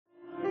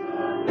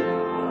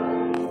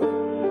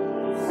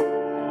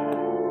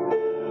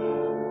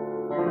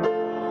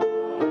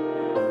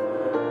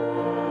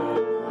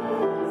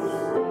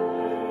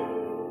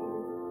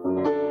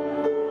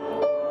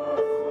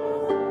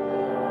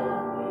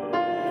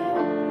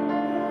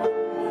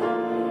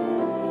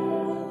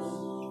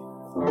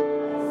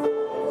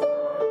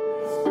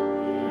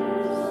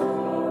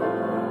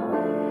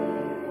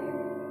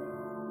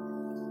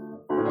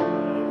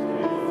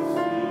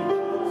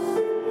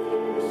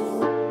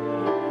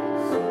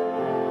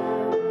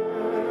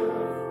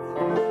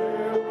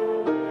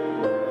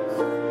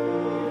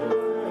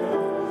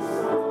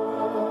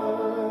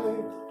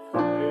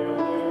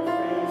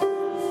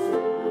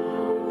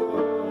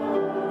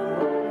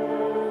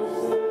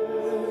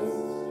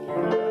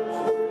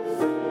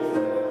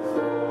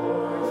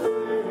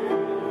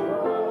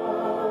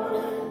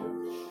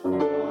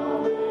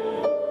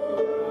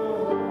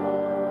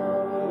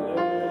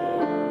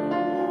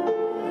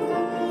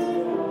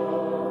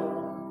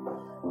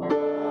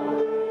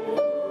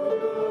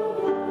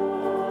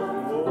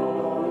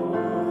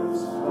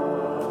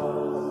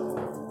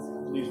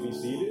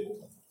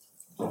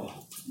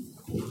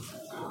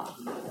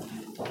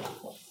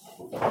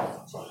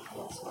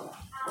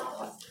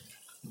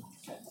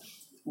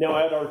Now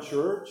at our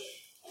church,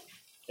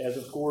 as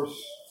of course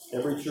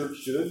every church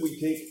should, we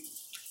take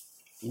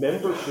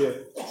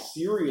membership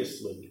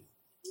seriously.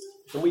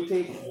 And we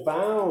take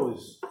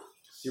vows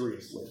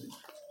seriously.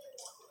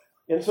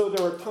 And so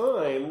there are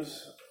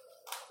times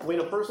when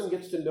a person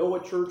gets to know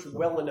a church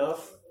well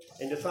enough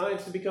and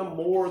decides to become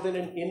more than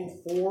an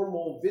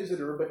informal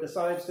visitor, but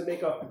decides to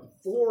make a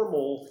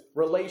formal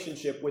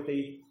relationship with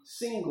a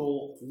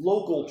single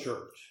local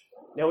church.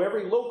 Now,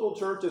 every local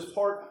church is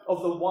part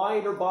of the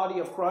wider body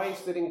of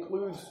Christ that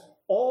includes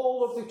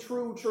all of the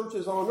true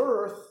churches on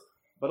earth,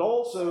 but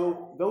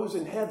also those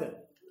in heaven.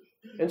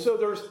 And so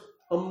there's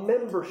a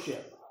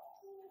membership.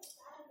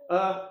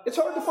 It's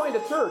hard to find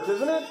a church,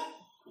 isn't it?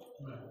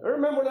 I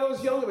remember when I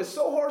was young, it was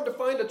so hard to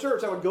find a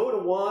church. I would go to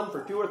one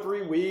for 2 or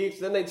 3 weeks,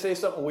 then they'd say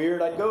something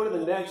weird. I'd go to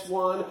the next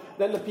one,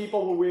 then the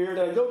people were weird.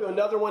 I'd go to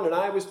another one, and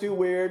I was too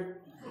weird.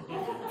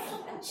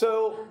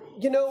 So,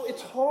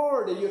 it's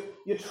hard, and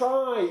you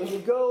try, and you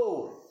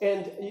go,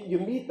 and you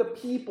meet the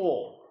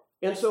people.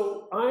 And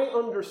so I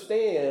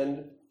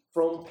understand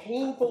from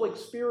painful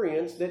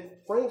experience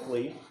that,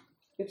 frankly,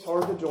 it's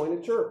hard to join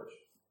a church.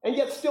 And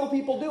yet still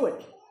people do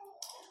it.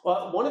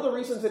 One of the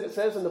reasons that it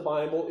says in the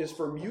Bible is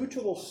for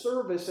mutual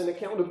service and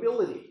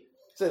accountability.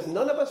 It says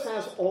none of us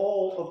has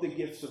all of the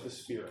gifts of the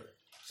Spirit.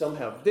 Some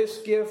have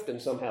this gift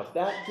and some have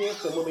that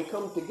gift. And when we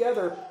come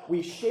together,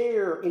 we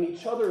share in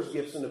each other's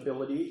gifts and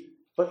ability,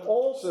 but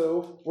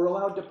also we're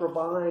allowed to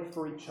provide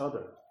for each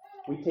other.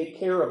 We take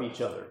care of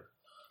each other.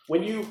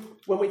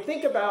 When we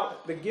think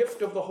about the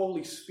gift of the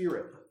Holy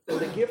Spirit and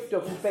the gift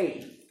of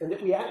faith, and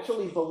that we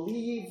actually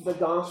believe the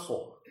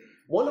gospel,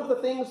 one of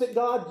the things that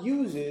God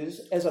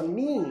uses as a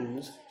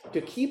means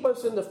to keep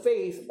us in the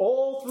faith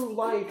all through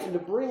life and to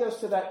bring us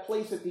to that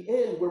place at the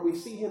end where we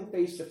see him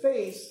face to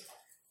face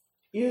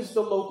is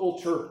the local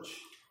church.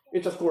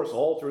 It's, of course,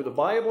 all through the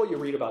Bible. You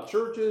read about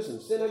churches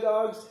and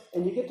synagogues,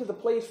 and you get to the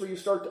place where you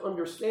start to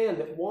understand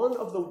that one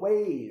of the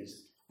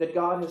ways that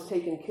God has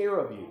taken care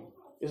of you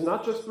is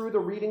not just through the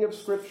reading of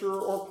Scripture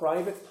or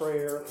private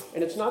prayer,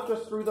 and it's not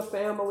just through the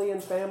family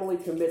and family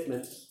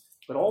commitments,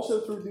 but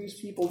also through these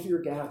people here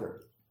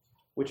gathered,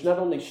 which not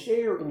only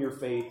share in your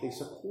faith, they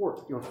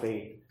support your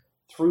faith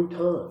through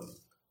time.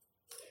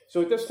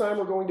 So at this time,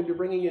 we're going to be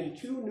bringing in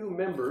 2 new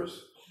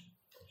members.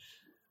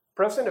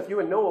 Preston, if you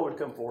and Noah would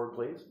come forward,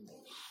 please.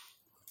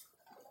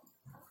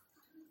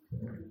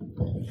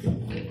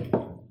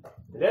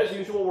 And as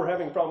usual, we're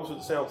having problems with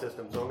the sound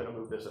system, so I'm going to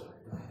move this over,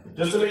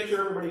 just to make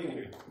sure everybody can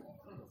hear.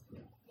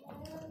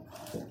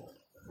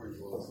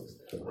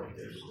 Right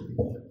there.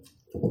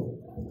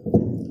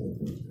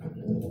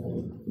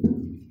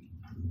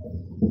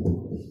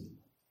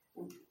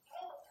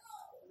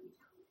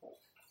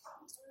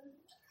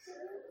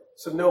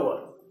 So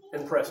Noah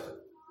and Preston,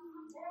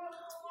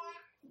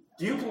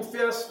 do you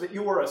confess that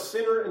you are a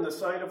sinner in the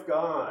sight of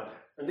God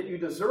and that you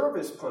deserve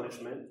his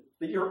punishment,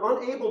 that you're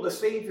unable to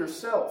save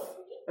yourself,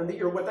 and that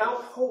you're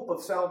without hope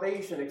of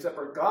salvation except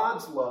for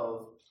God's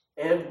love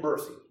and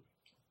mercy?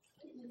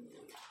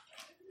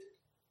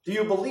 Do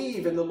you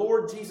believe in the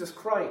Lord Jesus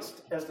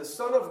Christ as the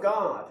Son of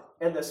God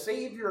and the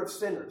Savior of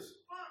sinners?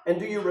 And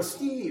do you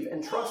receive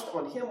and trust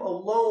on him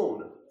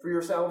alone for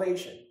your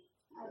salvation?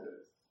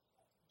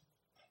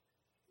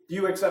 Do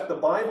you accept the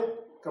Bible,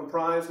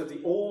 comprised of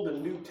the Old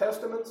and New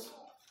Testaments,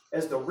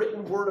 as the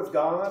written Word of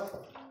God,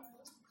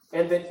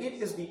 and that it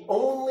is the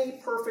only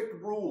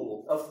perfect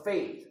rule of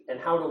faith and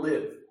how to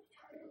live?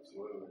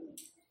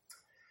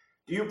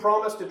 Do you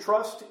promise to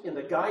trust in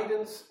the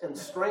guidance and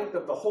strength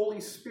of the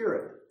Holy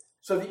Spirit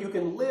so that you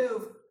can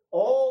live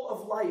all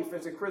of life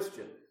as a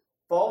Christian,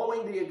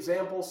 following the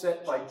example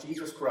set by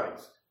Jesus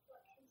Christ?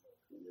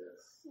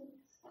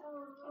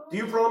 Do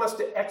you promise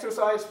to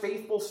exercise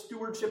faithful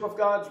stewardship of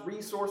God's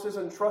resources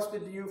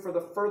entrusted to you for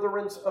the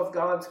furtherance of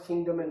God's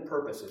kingdom and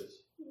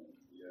purposes?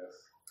 Yes.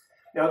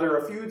 Now, there are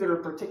a few that are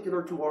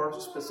particular to our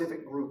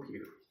specific group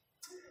here.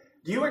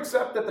 Do you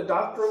accept that the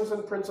doctrines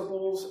and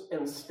principles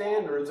and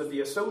standards of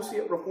the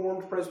Associate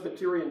Reformed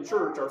Presbyterian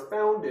Church are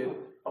founded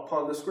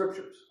upon the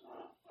Scriptures?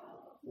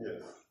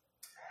 Yes.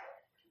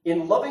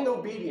 In loving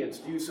obedience,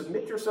 do you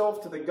submit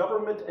yourself to the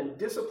government and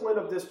discipline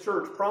of this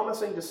church,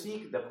 promising to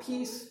seek the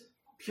peace,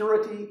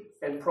 purity,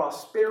 and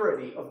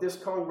prosperity of this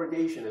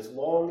congregation as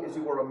long as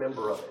you are a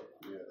member of it?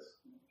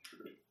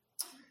 Yes.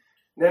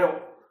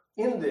 Now,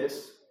 in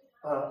this,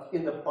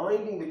 in the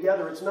binding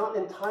together, it's not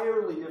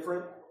entirely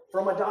different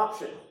from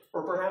adoption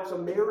or perhaps a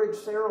marriage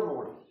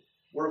ceremony,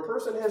 where a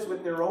person has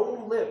with their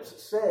own lips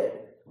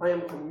said, I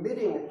am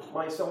committing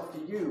myself to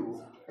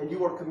you, and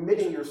you are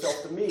committing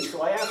yourself to me.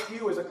 So I ask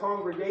you as a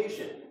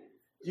congregation,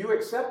 do you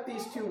accept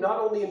these two not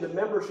only into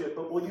membership,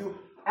 but will you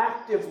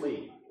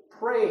actively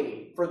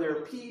pray for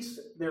their peace,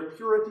 their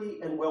purity,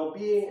 and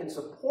well-being, and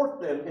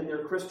support them in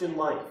their Christian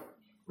life?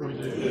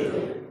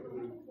 Amen.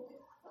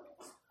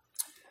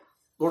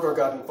 Lord our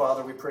God and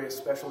Father, we pray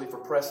especially for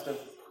Preston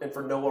and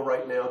for Noah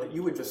right now, that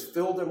you would just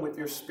fill them with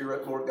your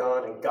Spirit, Lord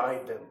God, and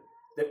guide them,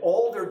 that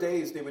all their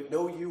days they would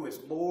know you as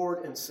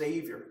Lord and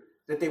Savior,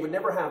 that they would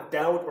never have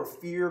doubt or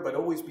fear, but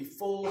always be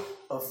full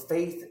of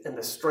faith and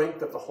the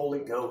strength of the Holy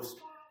Ghost.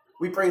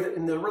 We pray that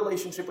in the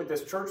relationship with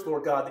this church,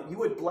 Lord God, that you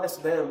would bless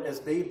them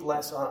as they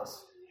bless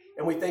us.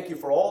 And we thank you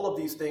for all of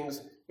these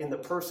things in the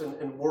person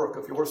and work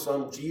of your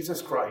Son,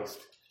 Jesus Christ.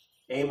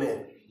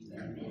 Amen.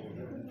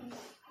 Amen.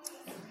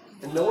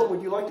 And Noah,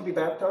 would you like to be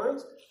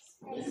baptized?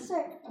 Yes,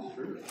 sir.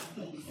 Sure.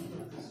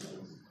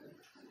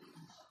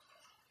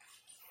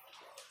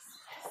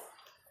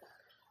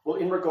 Well,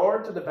 in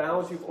regard to the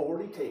vows you've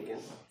already taken,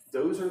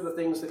 those are the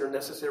things that are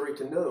necessary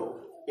to know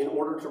in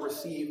order to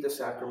receive the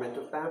sacrament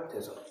of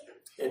baptism.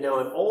 And now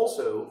I'm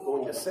also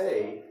going to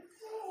say,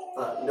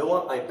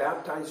 Noah, I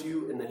baptize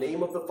you in the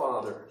name of the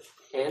Father,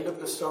 and of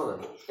the Son,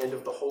 and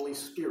of the Holy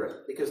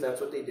Spirit, because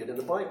that's what they did in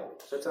the Bible.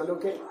 Does that sound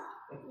okay?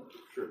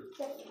 Sure.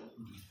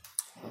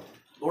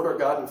 Lord our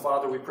God and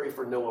Father, we pray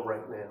for Noah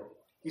right now.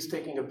 He's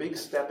taking a big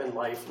step in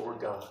life, Lord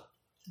God.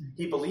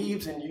 He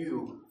believes in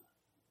you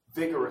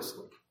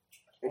vigorously.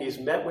 And he's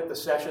met with the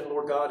session,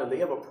 Lord God, and they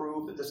have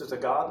approved that this is a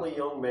godly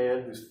young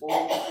man who's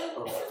full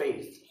of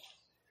faith.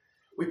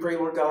 We pray,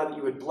 Lord God, that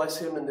you would bless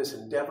him in this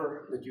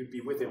endeavor, that you'd be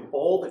with him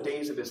all the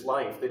days of his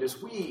life, that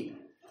as we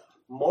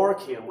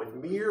mark him with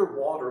mere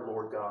water,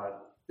 Lord God,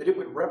 that it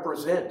would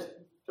represent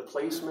the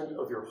placement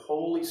of your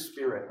Holy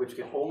Spirit, which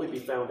can only be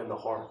found in the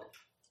heart.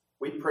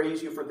 We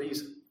praise you for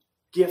these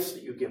gifts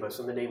that you give us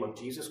in the name of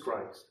Jesus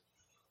Christ.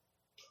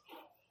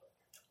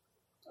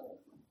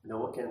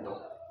 Noah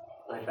Kendall,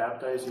 I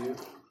baptize you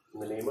in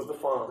the name of the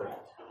Father,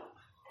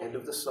 and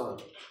of the Son,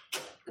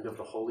 and of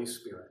the Holy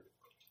Spirit.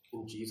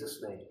 In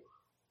Jesus' name,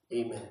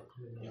 amen.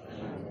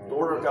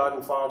 Lord our God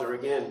and Father,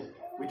 again,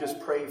 we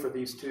just pray for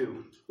these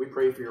two. We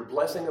pray for your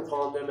blessing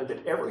upon them, and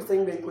that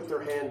everything they put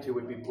their hand to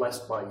would be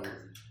blessed by you.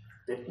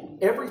 That in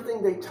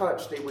everything they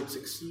touch, they would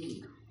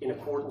succeed in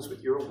accordance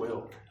with your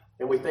will.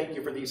 And we thank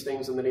you for these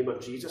things in the name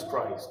of Jesus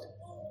Christ.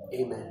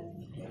 Amen.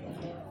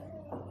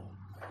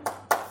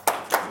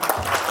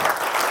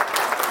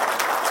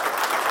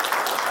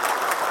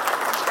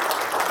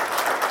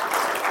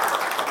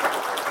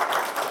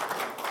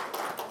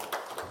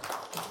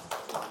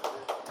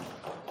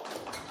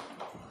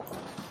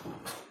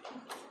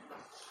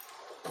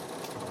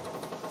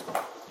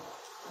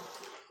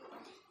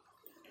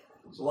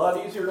 It's a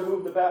lot easier to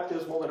move the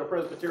baptismal than a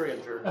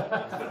Presbyterian church.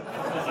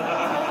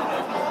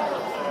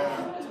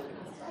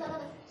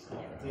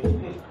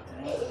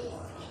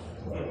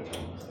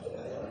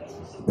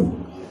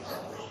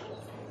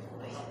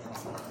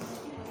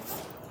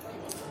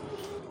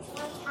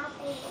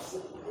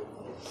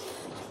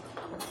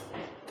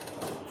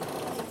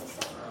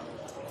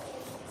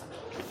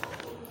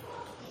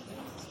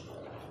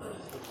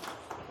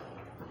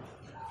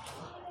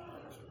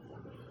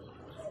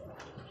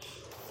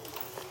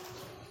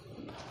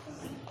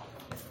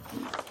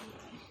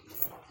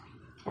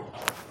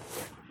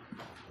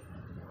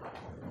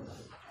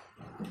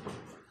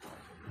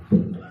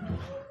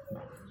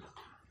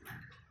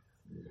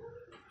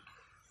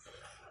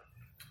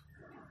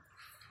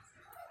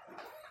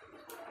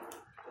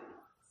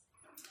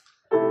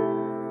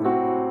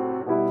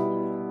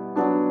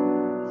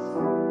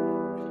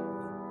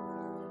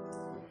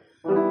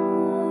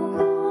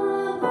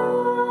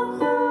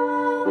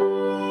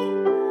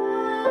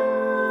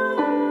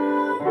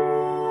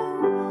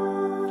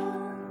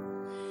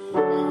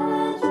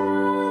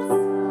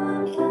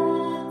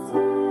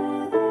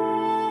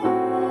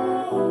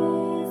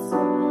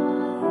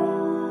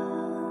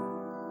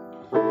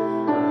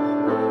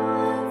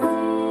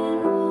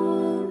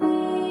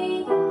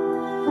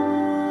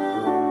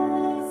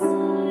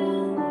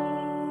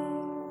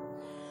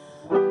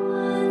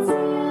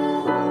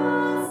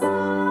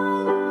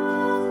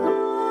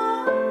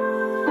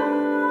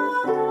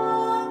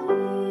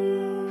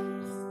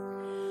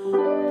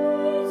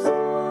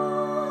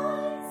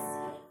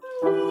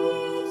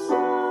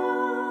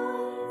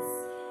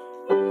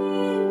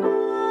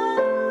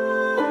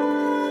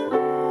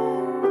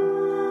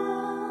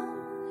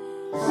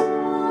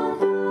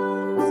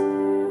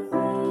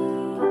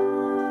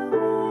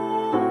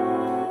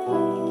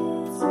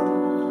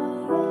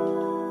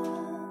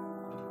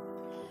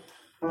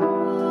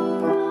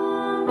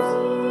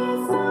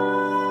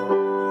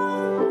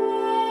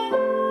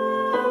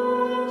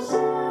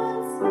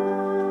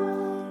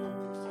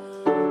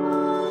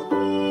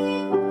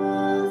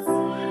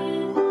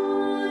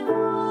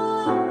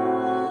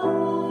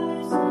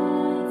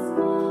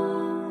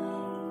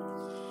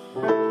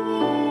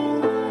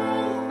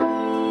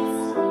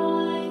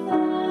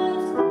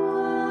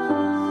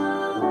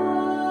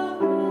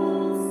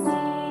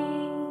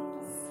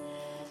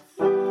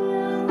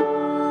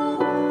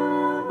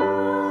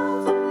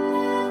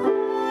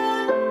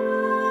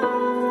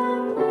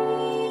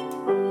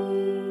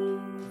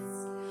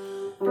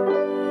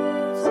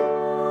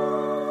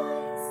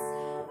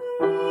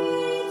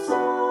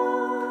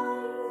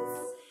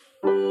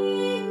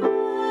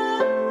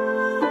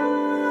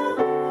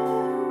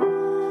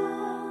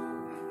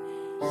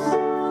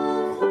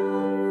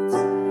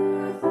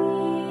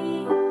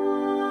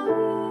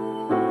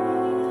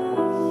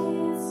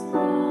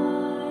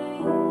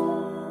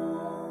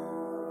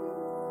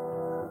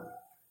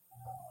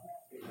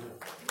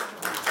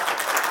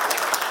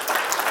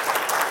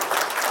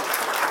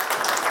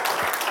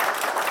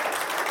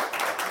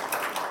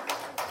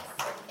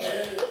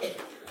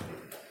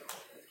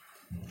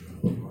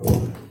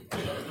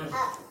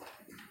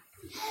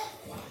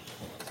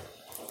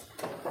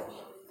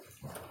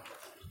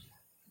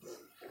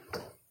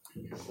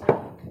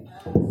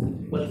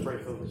 Let's pray,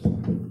 folks.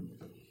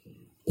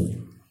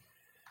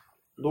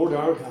 Lord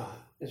our God,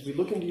 as we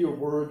look into your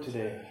word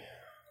today,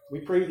 we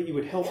pray that you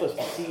would help us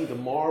to see the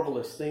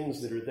marvelous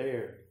things that are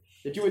there,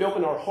 that you would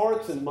open our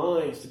hearts and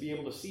minds to be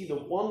able to see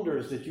the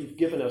wonders that you've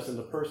given us in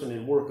the person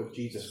and work of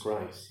Jesus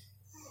Christ.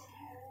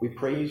 We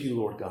praise you,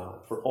 Lord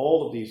God, for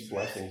all of these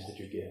blessings that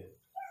you give.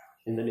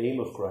 In the name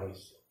of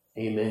Christ,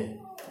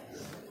 amen.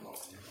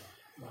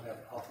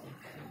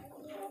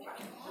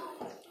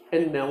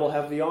 And now we'll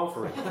have the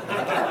offering.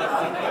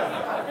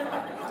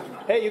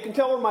 Hey, you can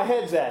tell where my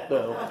head's at,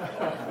 though.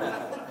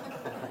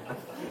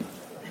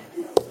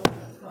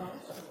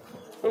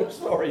 I'm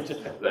sorry,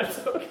 Jeff.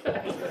 That's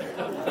okay.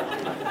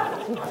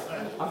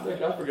 I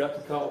think I forgot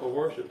to call the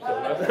worship, so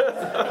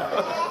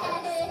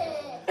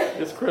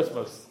it's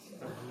Christmas.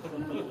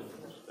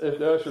 If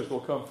the ushers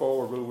will come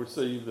forward, we'll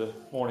receive the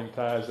morning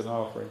tithes and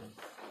offering.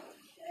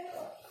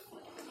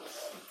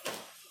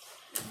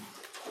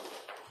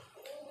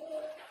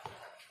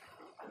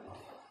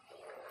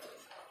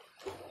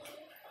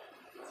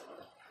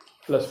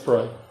 Let's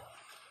pray.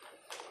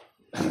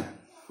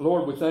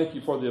 Lord, we thank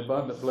you for the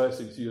abundant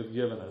blessings you have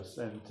given us.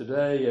 And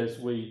today, as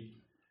we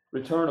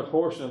return a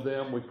portion of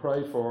them, we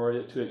pray for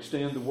it to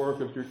extend the work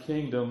of your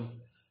kingdom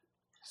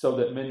so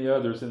that many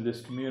others in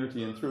this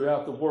community and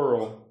throughout the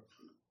world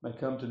may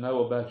come to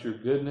know about your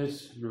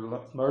goodness,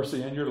 your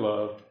mercy, and your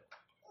love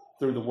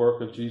through the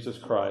work of Jesus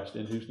Christ,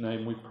 in whose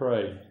name we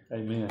pray.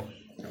 Amen.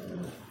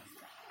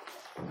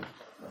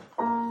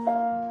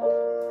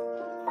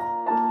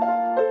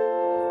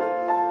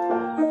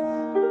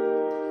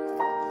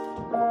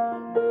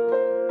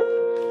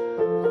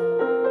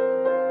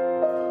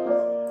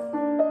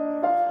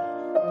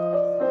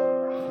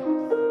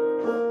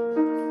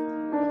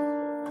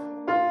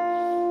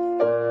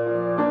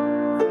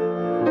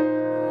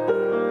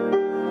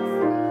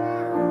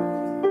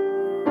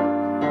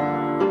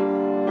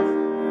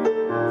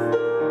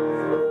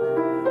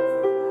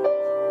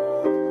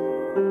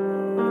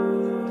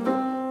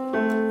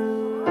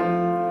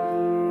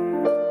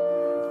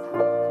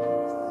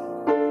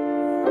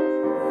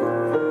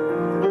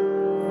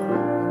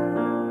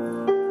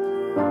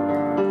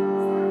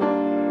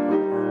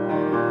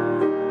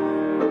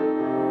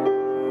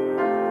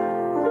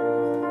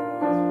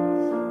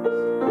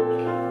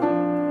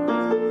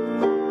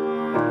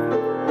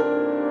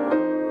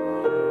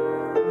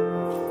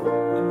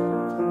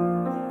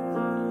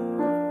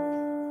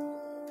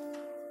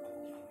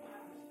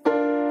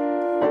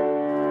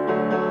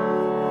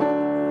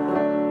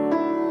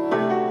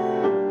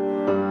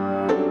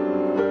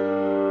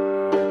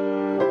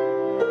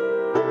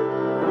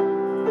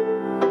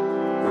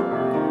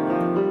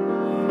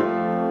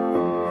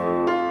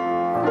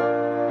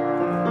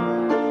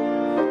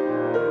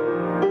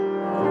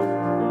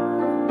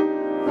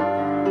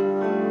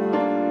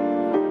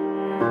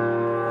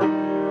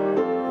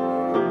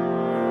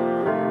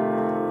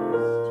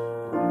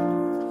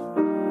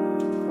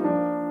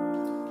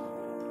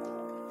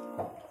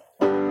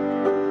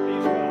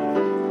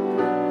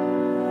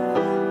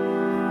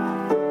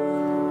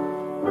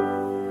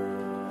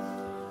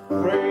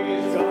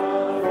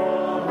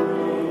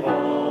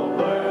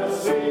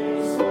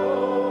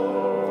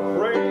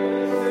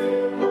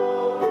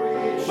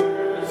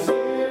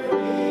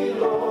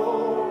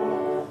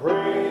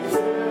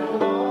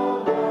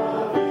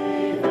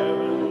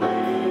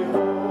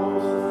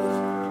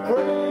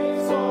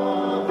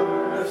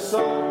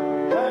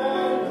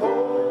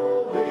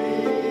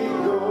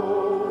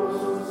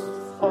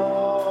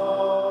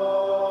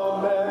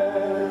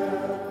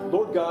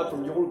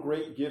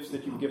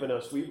 That you've given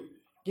us, we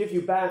give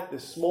you back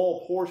this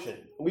small portion.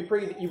 And we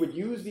pray that you would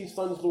use these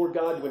funds, Lord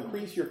God, to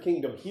increase your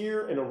kingdom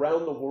here and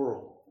around the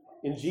world.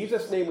 In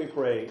Jesus' name we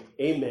pray,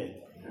 amen.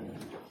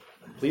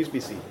 Please be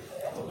seated.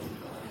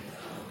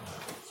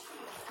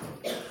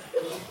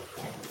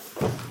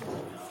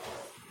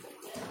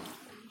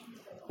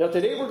 Now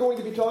today we're going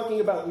to be talking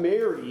about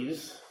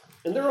Marys,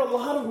 and there are a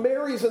lot of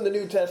Marys in the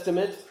New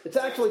Testament. It's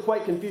actually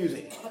quite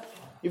confusing.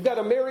 You've got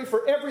a Mary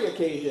for every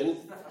occasion.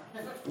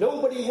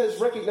 Nobody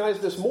has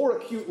recognized this more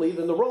acutely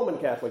than the Roman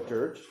Catholic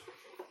Church.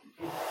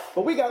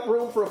 But we got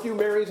room for a few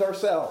Marys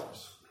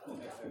ourselves.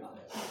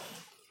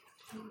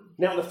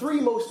 Now, the three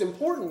most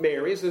important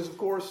Marys is, of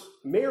course,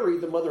 Mary,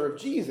 the mother of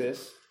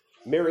Jesus,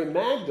 Mary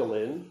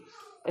Magdalene,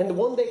 and the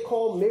one they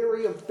call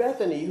Mary of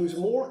Bethany, who's a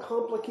more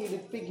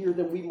complicated figure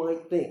than we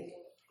might think.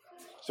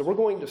 So we're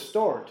going to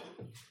start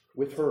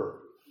with her.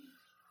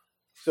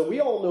 So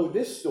we all know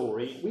this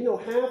story. We know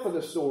half of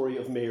the story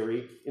of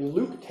Mary in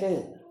Luke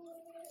 10.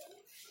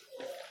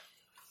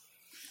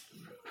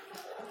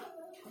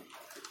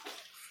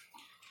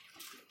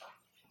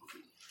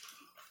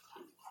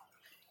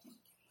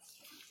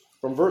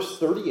 From verse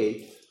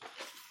 38,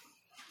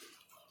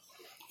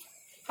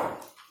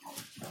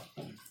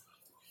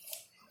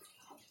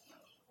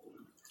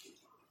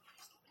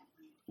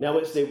 now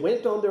as they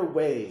went on their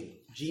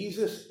way,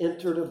 Jesus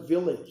entered a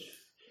village,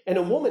 and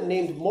a woman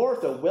named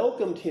Martha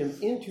welcomed him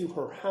into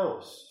her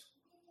house.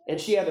 And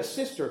she had a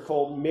sister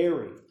called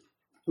Mary,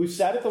 who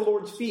sat at the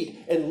Lord's feet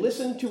and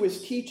listened to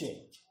his teaching.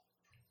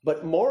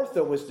 But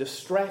Martha was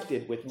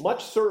distracted with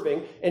much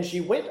serving, and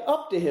she went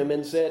up to him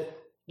and said,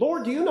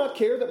 Lord, do you not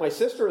care that my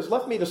sister has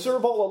left me to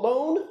serve all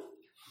alone?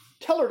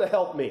 Tell her to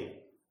help me.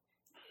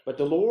 But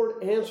the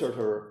Lord answered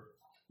her,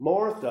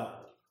 Martha,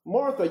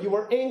 Martha, you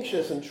are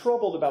anxious and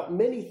troubled about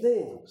many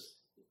things,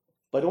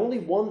 but only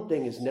one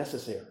thing is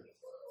necessary.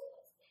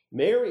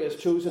 Mary has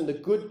chosen the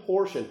good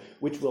portion,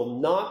 which will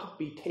not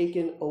be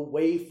taken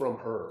away from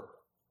her.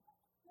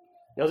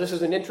 Now, this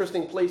is an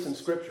interesting place in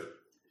Scripture.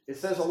 It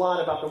says a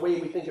lot about the way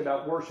we think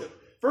about worship.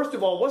 First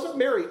of all, wasn't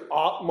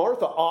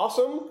Martha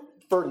awesome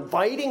for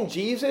inviting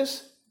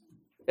Jesus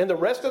and the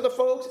rest of the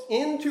folks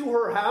into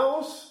her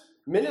house,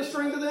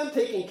 ministering to them,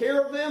 taking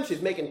care of them?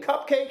 She's making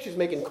cupcakes. She's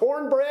making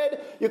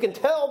cornbread. You can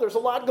tell there's a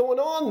lot going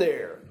on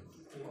there.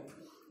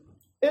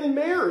 And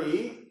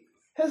Mary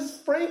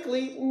has,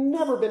 frankly,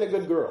 never been a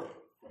good girl.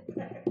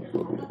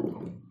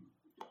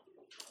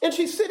 And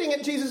she's sitting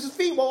at Jesus'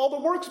 feet while all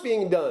the work's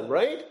being done,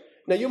 right?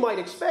 Now, you might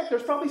expect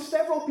there's probably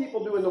several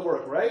people doing the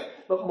work, right?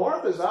 But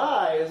Martha's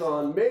eye is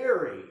on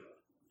Mary.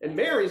 And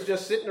Mary's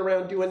just sitting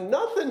around doing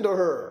nothing to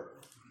her,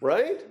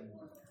 right?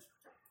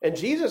 And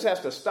Jesus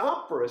has to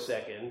stop for a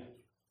second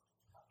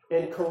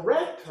and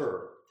correct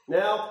her.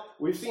 Now,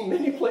 we've seen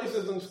many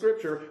places in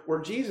Scripture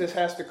where Jesus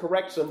has to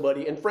correct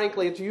somebody, and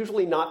frankly, it's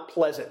usually not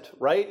pleasant,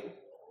 right?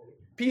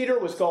 Peter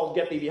was called,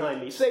 "Get thee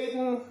behind me,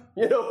 Satan."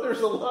 You know,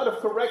 there's a lot of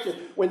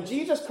correction. When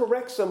Jesus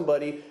corrects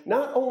somebody,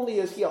 not only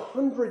is he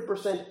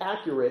 100%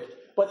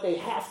 accurate, but they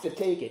have to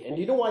take it. And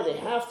do you know why they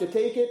have to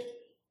take it?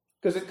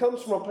 Because it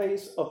comes from a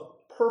place of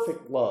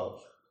perfect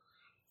love.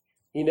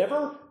 He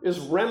never is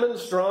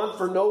remonstrant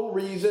for no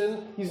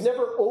reason. He's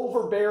never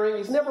overbearing.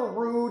 He's never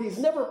rude. He's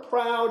never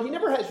proud. He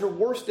never has your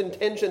worst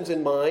intentions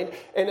in mind.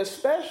 And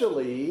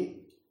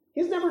especially,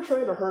 he's never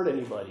trying to hurt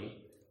anybody.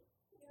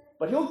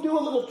 But he'll do a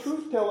little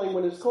truth-telling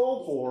when it's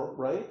called for,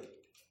 right?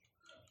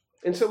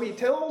 And so he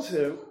tells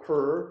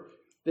her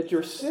that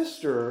your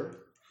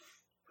sister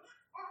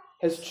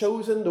has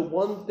chosen the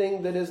one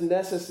thing that is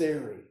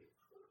necessary.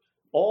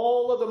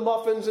 All of the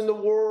muffins in the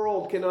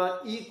world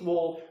cannot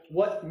equal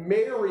what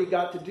Mary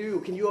got to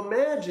do. Can you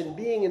imagine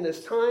being in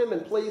this time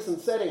and place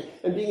and setting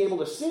and being able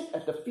to sit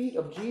at the feet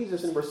of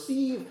Jesus and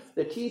receive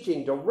the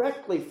teaching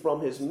directly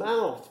from his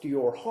mouth to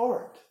your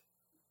heart?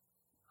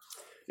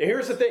 Now,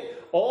 here's the thing.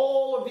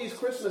 All of these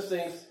Christmas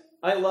things,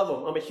 I love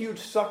them. I'm a huge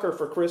sucker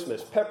for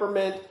Christmas.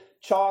 Peppermint,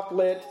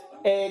 chocolate,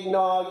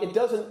 eggnog. It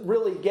doesn't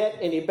really get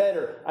any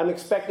better. I'm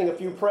expecting a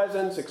few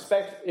presents,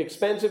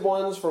 expensive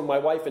ones from my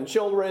wife and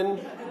children.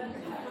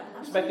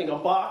 Expecting a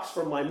box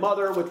from my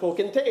mother, which will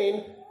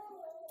contain,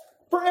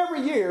 for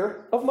every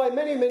year of my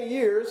many, many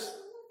years,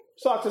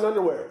 socks and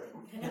underwear.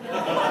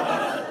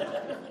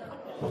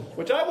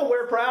 Which I will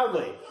wear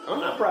proudly.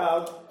 I'm not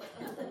proud.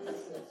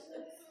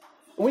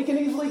 And we can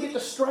easily get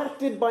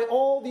distracted by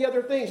all the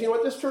other things. You know,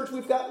 at this church,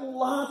 we've got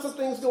lots of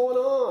things going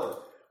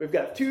on. We've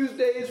got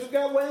Tuesdays, we've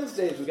got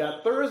Wednesdays, we've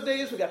got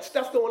Thursdays, we've got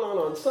stuff going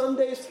on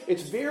Sundays.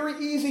 It's very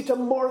easy to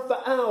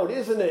Martha out,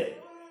 isn't it?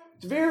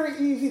 It's very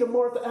easy to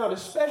Martha out,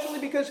 especially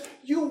because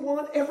you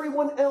want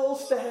everyone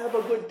else to have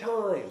a good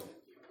time.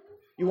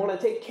 You want to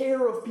take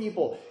care of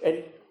people.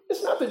 And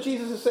it's not that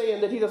Jesus is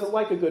saying that he doesn't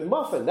like a good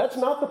muffin. That's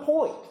not the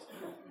point.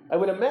 I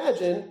would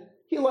imagine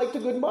he liked a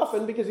good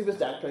muffin because he was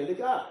that kind of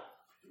guy.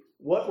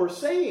 What we're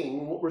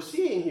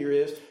seeing here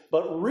is,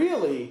 but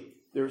really,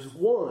 there's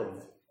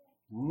one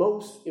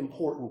most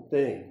important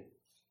thing.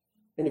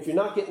 And if you're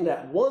not getting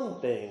that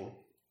one thing,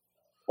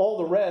 all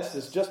the rest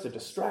is just a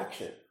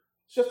distraction.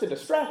 It's just a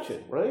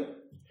distraction, right?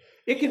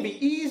 It can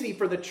be easy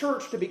for the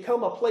church to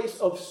become a place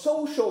of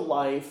social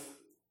life,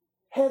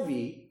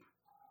 heavy,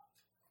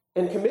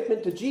 and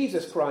commitment to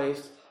Jesus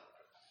Christ,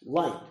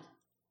 light.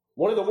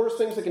 One of the worst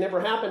things that can ever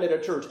happen at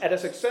a church, at a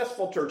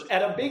successful church,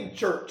 at a big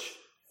church,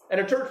 at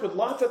a church with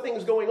lots of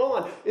things going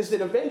on, is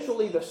that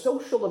eventually the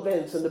social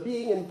events and the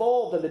being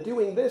involved and the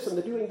doing this and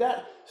the doing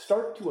that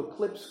start to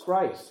eclipse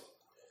Christ,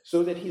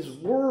 so that his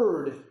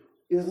word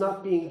is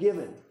not being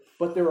given.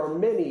 But there are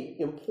many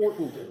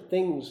important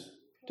things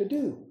to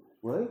do,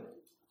 right?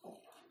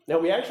 Now,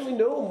 we actually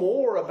know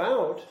more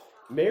about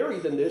Mary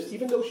than this,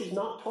 even though she's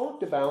not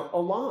talked about a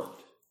lot.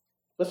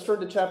 Let's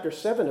turn to chapter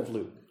 7 of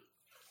Luke.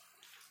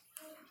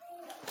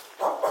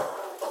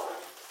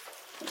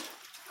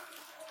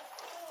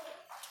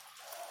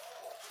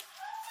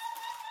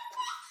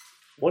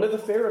 One of the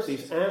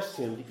Pharisees asked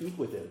him to eat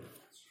with him,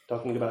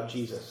 talking about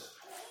Jesus.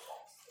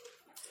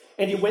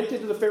 And he went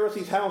into the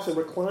Pharisee's house and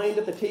reclined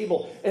at the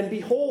table. And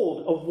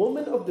behold, a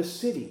woman of the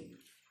city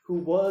who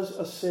was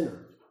a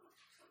sinner,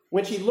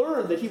 when she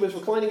learned that he was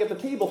reclining at the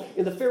table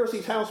in the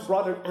Pharisee's house,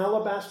 brought an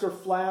alabaster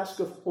flask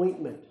of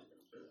ointment.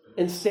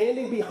 And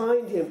standing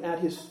behind him at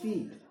his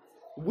feet,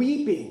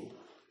 weeping,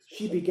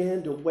 she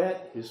began to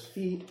wet his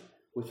feet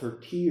with her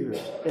tears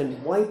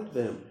and wiped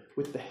them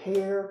with the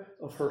hair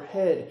of her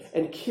head,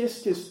 and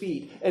kissed his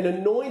feet, and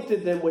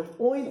anointed them with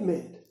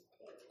ointment.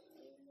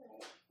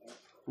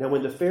 Now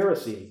when the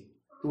Pharisee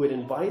who had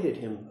invited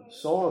him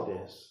saw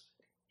this,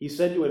 he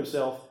said to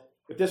himself,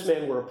 If this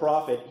man were a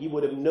prophet, he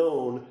would have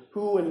known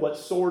who and what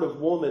sort of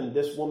woman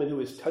this woman who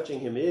is touching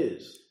him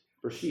is,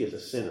 for she is a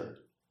sinner.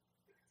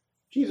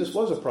 Jesus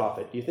was a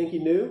prophet. Do you think he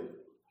knew?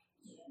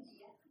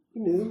 He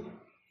knew.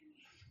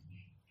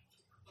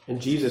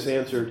 And Jesus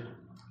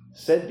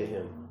said to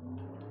him,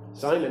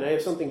 Simon, I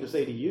have something to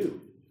say to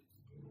you.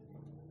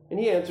 And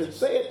he answered,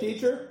 say it,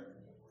 teacher.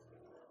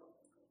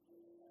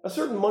 A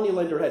certain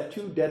moneylender had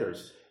 2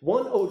 debtors.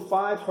 One owed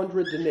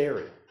 500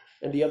 denarii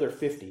and the other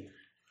 50.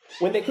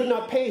 When they could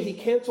not pay, he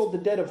canceled the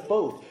debt of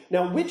both.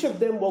 Now, which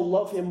of them will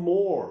love him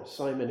more?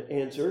 Simon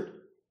answered.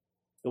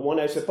 The one,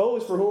 I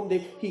suppose, for whom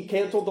he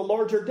canceled the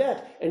larger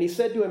debt. And he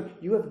said to him,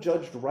 you have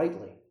judged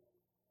rightly.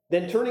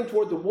 Then turning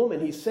toward the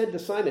woman, he said to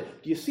Simon,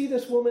 do you see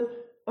this woman?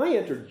 I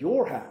entered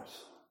your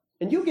house,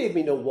 and you gave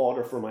me no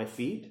water for my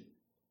feet,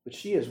 but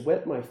she has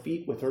wet my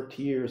feet with her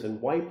tears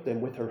and wiped them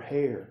with her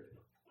hair.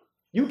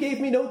 You gave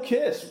me no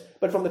kiss,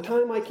 but from the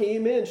time I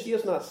came in, she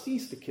has not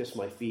ceased to kiss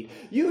my feet.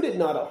 You did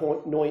not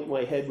anoint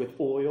my head with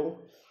oil,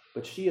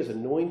 but she has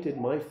anointed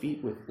my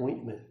feet with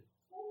ointment.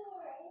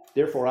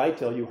 Therefore I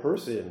tell you, her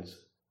sins,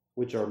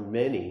 which are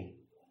many,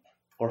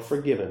 are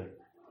forgiven,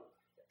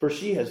 for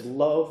she has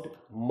loved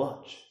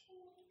much.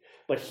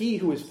 But he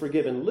who is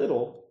forgiven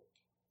little,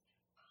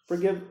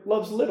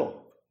 loves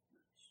little.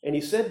 And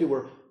he said to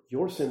her,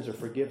 your sins are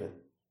forgiven.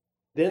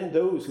 Then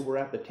those who were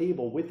at the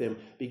table with him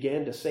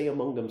began to say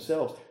among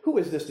themselves, who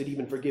is this that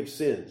even forgives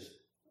sins?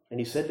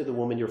 And he said to the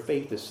woman, your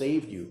faith has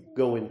saved you.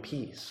 Go in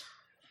peace.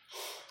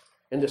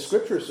 And the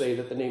scriptures say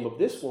that the name of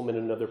this woman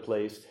in another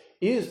place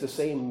is the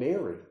same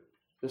Mary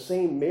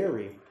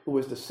who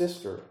was the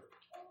sister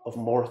of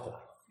Martha.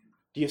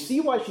 Do you see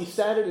why she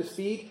sat at his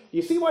feet? Do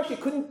you see why she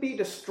couldn't be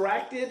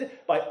distracted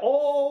by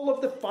all of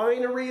the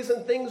fineries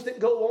and things that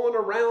go on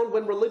around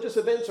when religious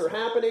events are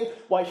happening?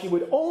 Why she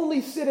would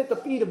only sit at the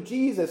feet of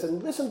Jesus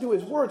and listen to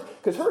his words?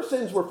 Because her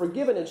sins were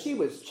forgiven and she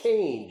was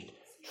changed,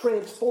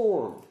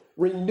 transformed,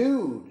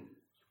 renewed,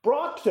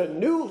 brought to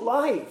new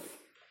life.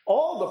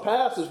 All the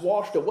past is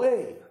washed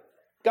away.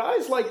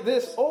 Guys like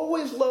this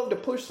always love to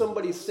push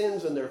somebody's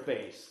sins in their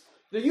face.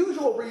 The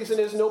usual reason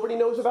is nobody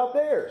knows about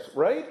theirs,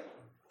 right?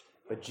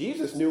 But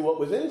Jesus knew what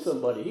was in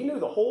somebody. He knew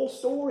the whole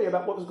story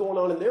about what was going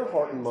on in their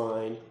heart and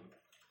mind.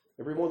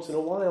 Every once in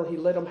a while, he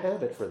let them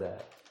have it for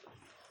that.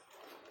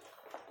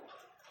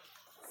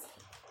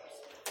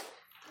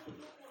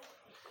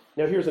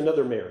 Now, here's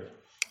another Mary.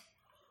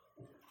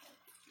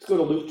 Let's go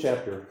to Luke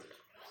chapter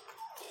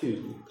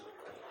 2.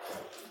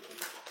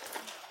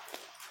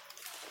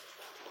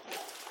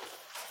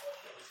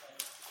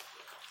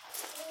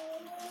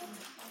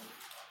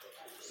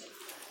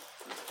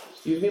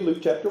 Luke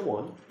chapter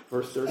 1.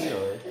 Verse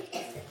 39,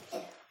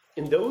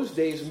 in those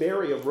days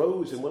Mary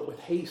arose and went with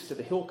haste to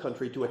the hill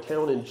country to a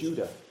town in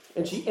Judah.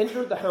 And she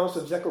entered the house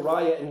of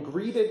Zechariah and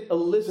greeted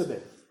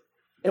Elizabeth.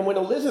 And when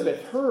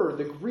Elizabeth heard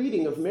the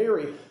greeting of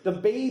Mary, the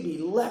baby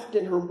leapt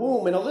in her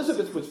womb, and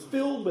Elizabeth was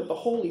filled with the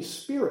Holy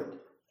Spirit.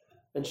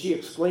 And she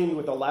exclaimed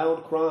with a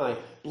loud cry,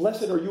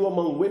 blessed are you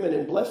among women,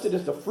 and blessed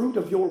is the fruit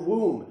of your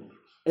womb.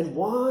 And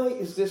why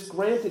is this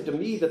granted to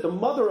me, that the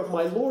mother of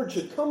my Lord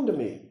should come to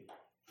me?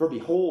 For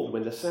behold,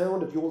 when the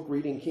sound of your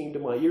greeting came to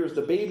my ears,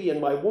 the baby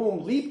in my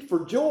womb leaped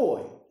for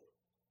joy.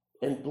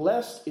 And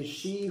blessed is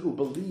she who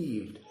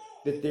believed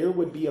that there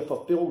would be a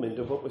fulfillment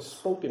of what was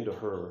spoken to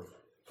her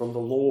from the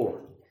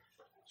Lord.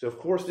 So, of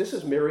course, this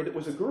is Mary that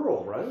was a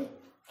girl, right?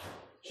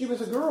 She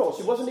was a girl.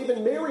 She wasn't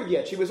even married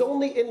yet. She was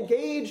only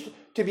engaged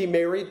to be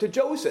married to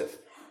Joseph.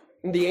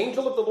 And the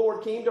angel of the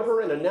Lord came to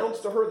her and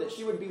announced to her that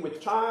she would be with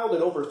child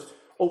and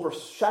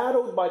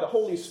overshadowed by the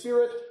Holy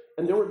Spirit.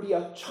 And there would be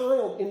a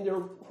child in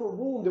her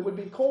womb that would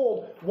be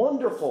called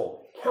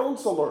Wonderful,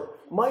 Counselor,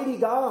 Mighty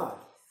God.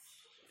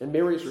 And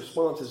Mary's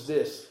response is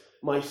this,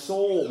 my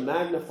soul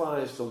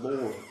magnifies the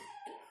Lord,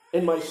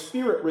 and my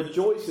spirit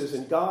rejoices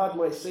in God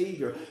my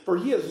Savior, for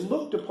he has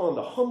looked upon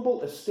the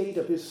humble estate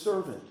of his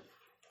servant.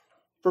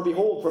 For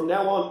behold, from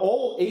now on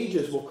all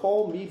ages will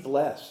call me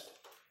blessed.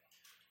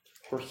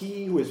 For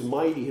he who is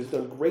mighty has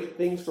done great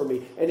things for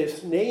me, and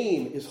his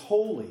name is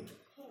holy.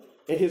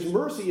 And his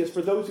mercy is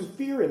for those who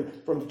fear him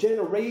from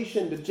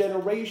generation to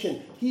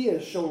generation. He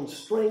has shown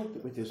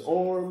strength with his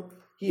arm.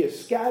 He has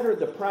scattered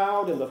the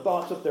proud in the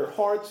thoughts of their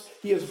hearts.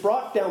 He has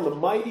brought down the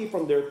mighty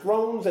from their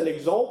thrones and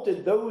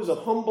exalted those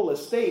of humble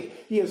estate.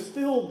 He has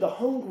filled the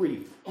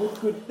hungry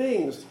with good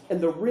things, and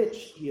the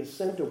rich he has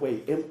sent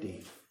away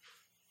empty.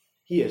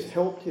 He has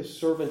helped his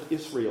servant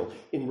Israel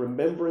in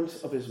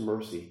remembrance of his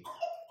mercy,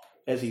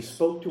 as he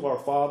spoke to our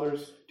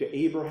fathers, to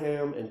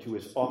Abraham, and to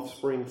his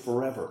offspring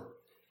forever.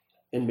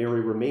 And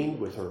Mary remained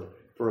with her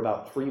for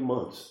about 3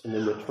 months and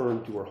then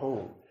returned to her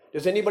home.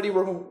 Does anybody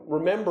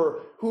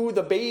remember who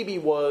the baby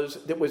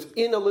was that was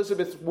in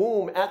Elizabeth's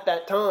womb at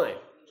that time?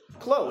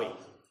 Chloe.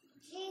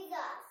 Jesus.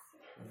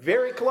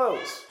 Very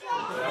close.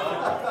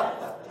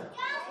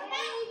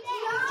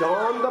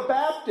 John the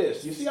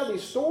Baptist. You see how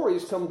these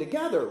stories come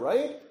together,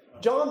 right?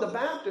 John the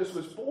Baptist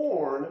was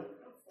born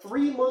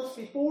 3 months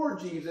before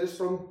Jesus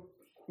from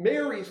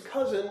Mary's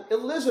cousin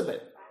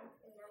Elizabeth.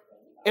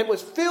 and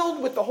was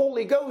filled with the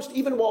Holy Ghost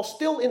even while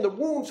still in the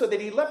womb, so that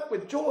he leapt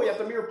with joy at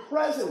the mere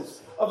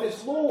presence of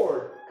his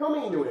Lord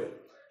coming to him.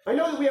 I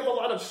know that we have a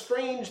lot of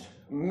strange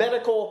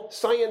medical,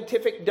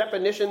 scientific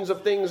definitions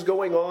of things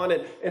going on,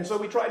 and so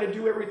we try to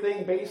do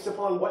everything based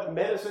upon what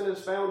medicine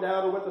has found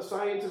out or what the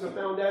sciences have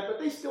found out, but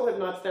they still have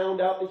not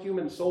found out the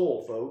human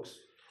soul, folks.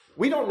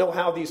 We don't know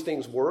how these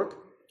things work.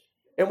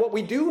 And what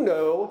we do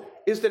know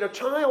is that a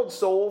child's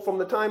soul from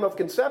the time of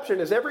conception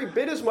is every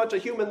bit as much a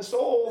human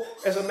soul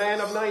as a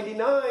man of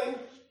 99,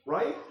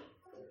 right?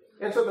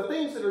 And so the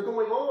things that are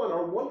going on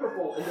are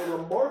wonderful and they're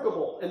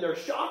remarkable and they're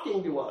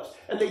shocking to us.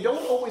 And they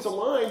don't always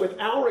align with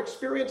our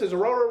experiences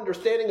or our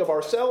understanding of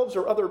ourselves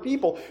or other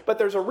people. But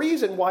there's a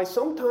reason why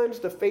sometimes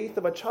the faith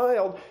of a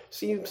child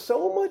seems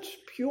so much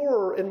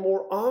purer and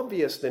more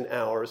obvious than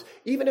ours.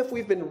 Even if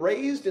we've been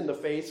raised in the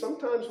faith,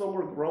 sometimes when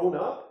we're grown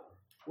up,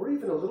 we're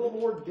even a little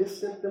more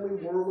distant than we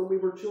were when we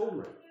were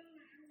children.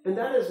 And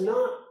that is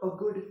not a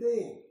good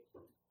thing.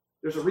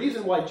 There's a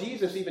reason why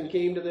Jesus even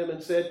came to them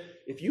and said,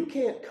 if you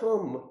can't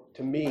come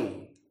to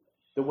me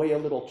the way a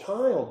little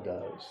child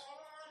does,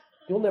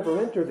 you'll never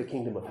enter the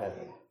kingdom of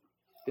heaven.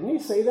 Didn't he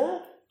say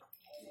that?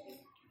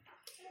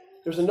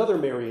 There's another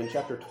Mary in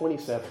chapter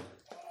 27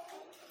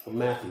 of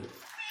Matthew.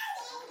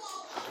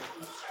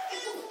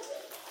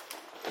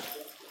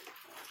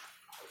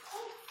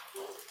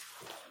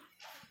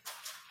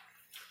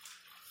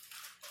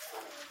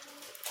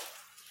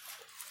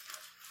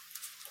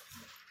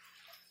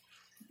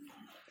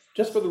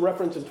 Just for the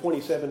reference in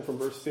 27 from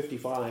verse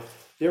 55,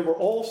 there were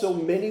also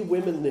many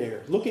women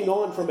there, looking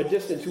on from a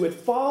distance, who had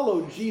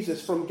followed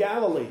Jesus from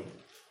Galilee,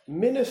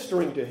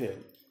 ministering to him,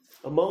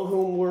 among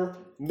whom were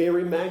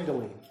Mary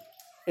Magdalene,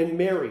 and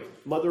Mary,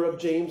 mother of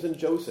James and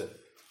Joseph,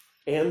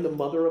 and the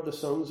mother of the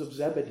sons of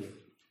Zebedee.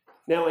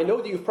 Now, I know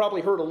that you've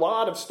probably heard a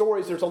lot of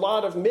stories. There's a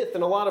lot of myth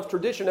and a lot of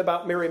tradition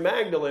about Mary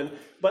Magdalene,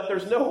 but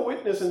there's no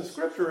witness in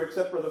Scripture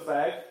except for the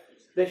fact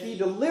that he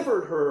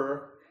delivered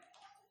her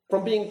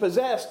from being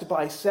possessed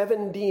by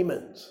 7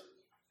 demons.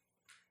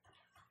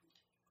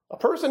 A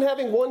person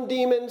having one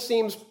demon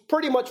seems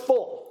pretty much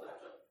full,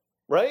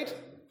 right?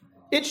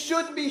 It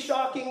should be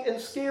shocking and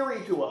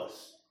scary to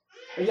us.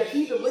 And yet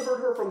he delivered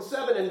her from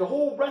 7, and the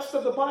whole rest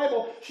of the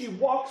Bible, she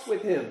walks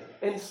with him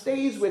and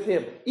stays with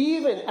him.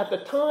 Even at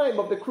the time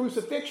of the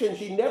crucifixion,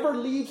 she never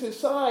leaves his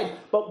side,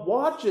 but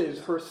watches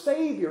her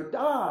Savior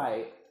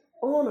die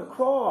on a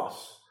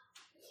cross.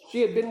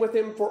 She had been with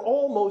him for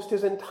almost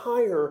his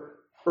entire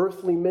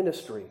earthly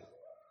ministry.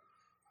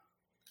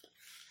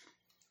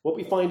 What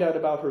we find out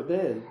about her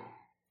then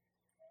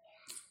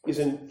is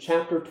in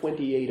chapter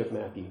 28 of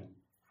Matthew.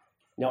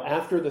 Now,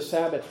 after the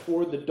Sabbath,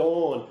 toward the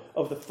dawn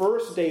of the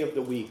first day of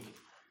the week,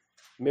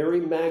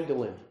 Mary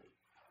Magdalene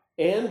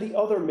and the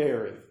other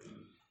Mary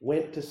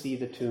went to see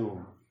the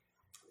tomb.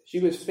 She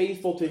was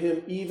faithful to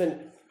him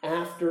even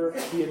after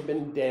he had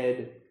been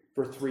dead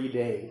for 3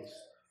 days.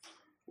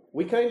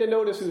 We kind of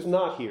notice who's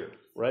not here,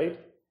 right?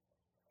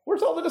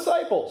 Where's all the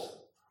disciples?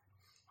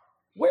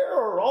 Where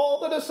are all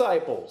the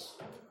disciples?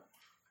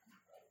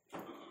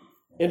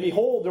 And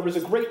behold, there was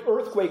a great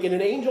earthquake, and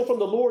an angel from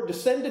the Lord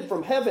descended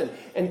from heaven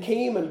and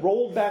came and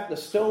rolled back the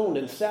stone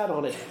and sat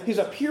on it. His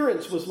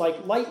appearance was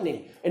like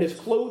lightning, and his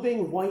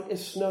clothing white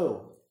as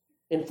snow.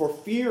 And for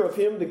fear of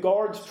him, the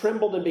guards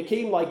trembled and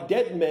became like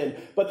dead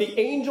men. But the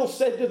angel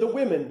said to the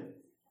women,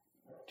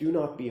 "Do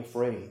not be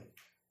afraid,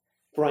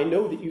 for I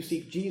know that you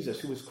seek Jesus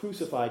who was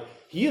crucified.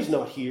 He is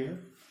not here,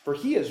 for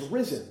he is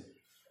risen,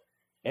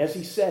 as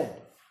he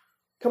said.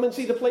 Come and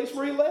see the place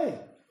where he lay.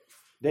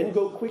 Then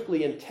go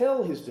quickly and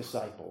tell his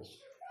disciples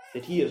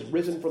that he is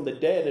risen from the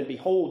dead, and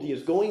behold, he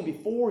is going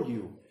before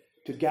you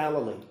to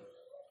Galilee.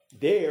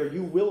 There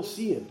you will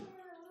see him.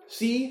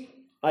 See,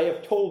 I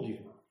have told you."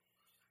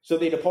 So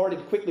they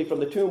departed quickly from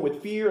the tomb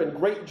with fear and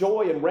great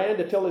joy and ran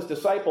to tell his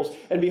disciples.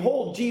 And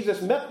behold,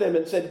 Jesus met them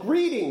and said,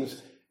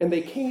 "Greetings." And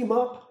they came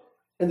up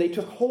and they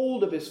took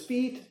hold of his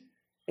feet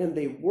and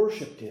they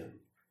worshipped him.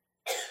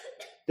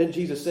 Then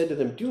Jesus said to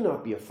them, "Do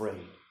not be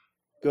afraid.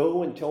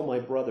 Go and tell my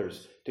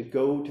brothers to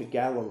go to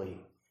Galilee,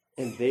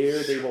 and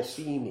there they will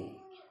see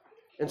me."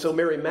 And so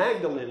Mary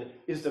Magdalene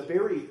is the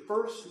very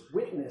first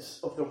witness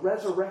of the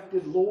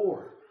resurrected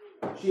Lord.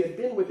 She had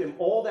been with him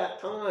all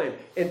that time,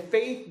 and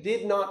faith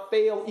did not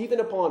fail even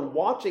upon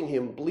watching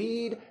him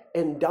bleed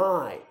and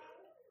die.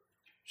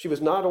 She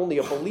was not only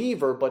a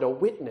believer, but a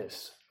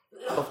witness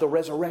of the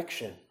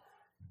resurrection.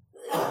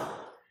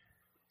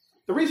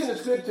 The reason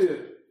it's good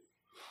to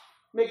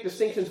make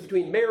distinctions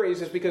between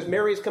Marys is because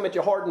Marys come at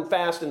you hard and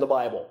fast in the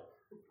Bible,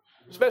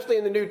 especially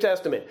in the New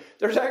Testament.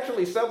 There's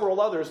actually several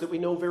others that we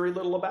know very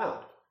little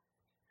about.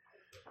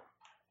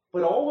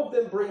 But all of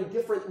them bring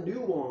different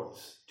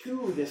nuance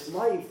to this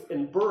life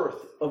and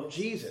birth of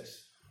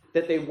Jesus,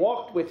 that they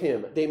walked with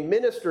him, they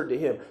ministered to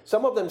him.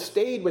 Some of them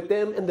stayed with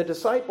them and the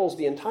disciples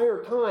the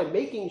entire time,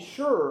 making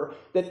sure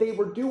that they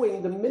were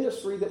doing the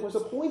ministry that was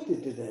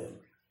appointed to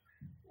them.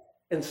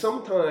 And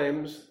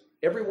sometimes,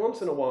 every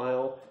once in a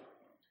while,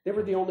 they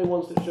were the only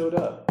ones that showed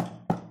up.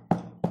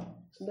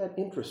 Isn't that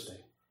interesting?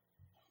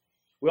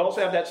 We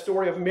also have that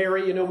story of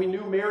Mary. You know, we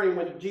knew Mary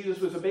when Jesus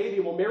was a baby.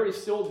 Well, Mary's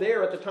still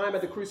there at the time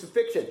of the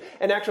crucifixion.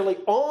 And actually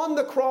on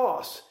the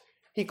cross,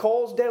 he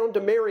calls down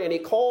to Mary and he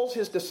calls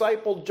his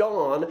disciple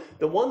John,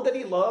 the one that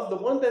he loved,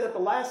 the one that at the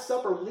Last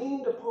Supper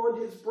leaned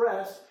upon his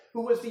breast,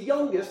 who was the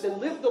youngest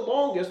and lived the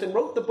longest and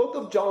wrote the book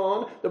of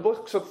John, the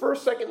books of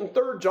 1st, 2nd, and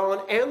 3rd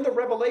John, and the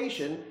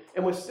Revelation,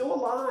 and was still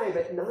alive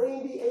at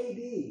 90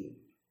 A.D.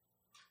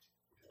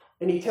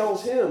 And he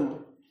tells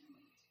him,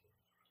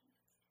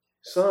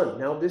 son,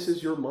 now this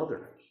is your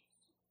mother.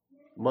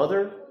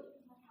 Mother,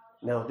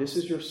 now this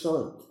is your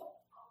son.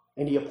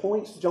 And he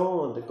appoints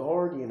John the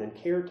guardian and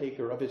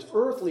caretaker of his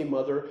earthly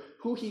mother,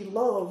 who he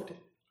loved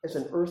as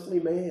an earthly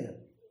man.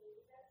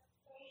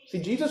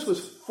 See, Jesus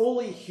was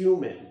fully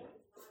human,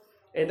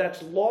 and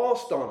that's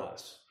lost on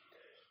us.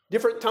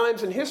 Different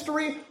times in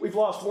history, we've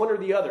lost one or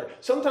the other.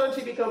 Sometimes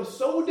he becomes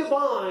so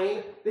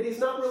divine that he's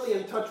not really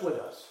in touch with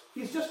us.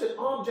 He's just an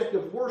object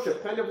of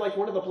worship, kind of like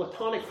one of the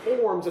Platonic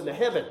forms in the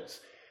heavens.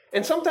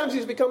 And sometimes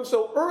he's become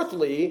so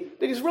earthly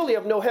that he's really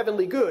of no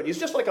heavenly good. He's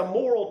just like a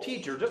moral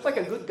teacher, just like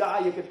a good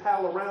guy you could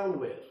pal around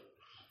with.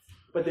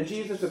 But the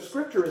Jesus of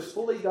Scripture is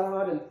fully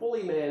God and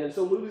fully man, and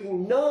so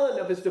losing none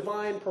of his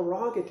divine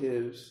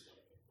prerogatives,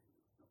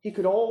 he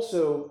could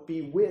also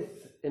be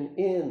with and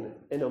in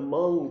and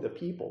among the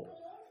people.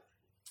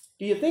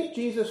 Do you think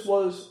Jesus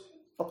was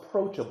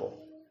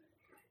approachable?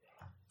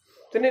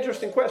 It's an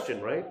interesting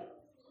question, right?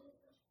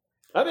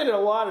 I've been in a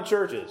lot of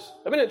churches.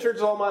 I've been in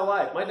churches all my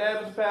life. My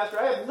dad was a pastor.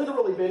 I have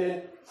literally been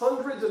in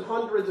hundreds and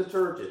hundreds of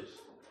churches.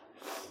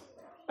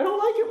 I don't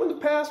like it when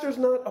the pastor's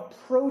not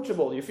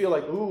approachable. You feel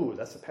like, ooh,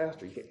 that's the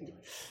pastor. You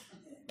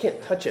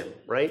can't touch him,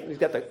 right? He's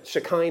got the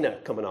Shekinah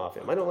coming off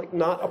him. I don't like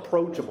not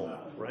approachable,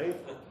 right?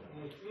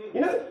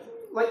 You know,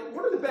 like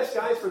one of the best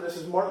guys for this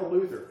is Martin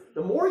Luther.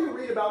 The more you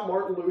read about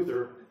Martin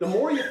Luther, the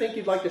more you think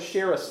you'd like to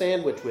share a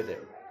sandwich with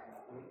him,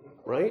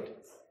 right?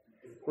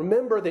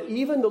 Remember that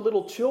even the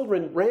little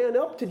children ran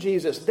up to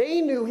Jesus. They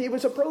knew he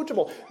was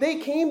approachable. They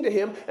came to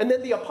him, and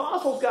then the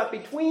apostles got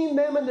between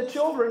them and the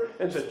children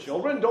and said,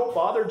 children, don't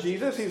bother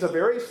Jesus. He's a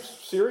very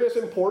serious,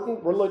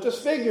 important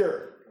religious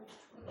figure.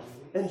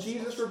 And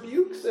Jesus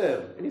rebukes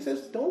them, and he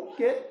says, don't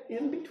get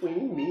in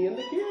between me and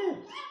the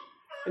kids.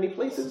 And he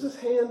places his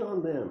hand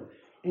on them,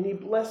 and he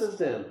blesses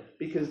them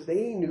because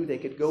they knew they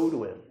could go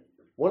to him.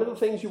 One of the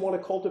things you want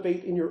to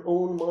cultivate in your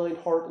own mind,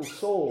 heart, and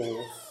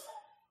soul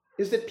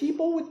is that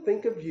people would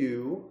think of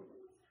you,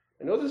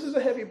 I know this is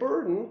a heavy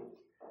burden,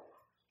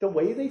 the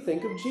way they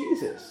think of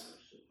Jesus.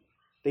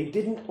 They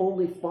didn't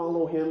only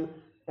follow him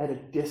at a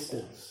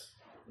distance.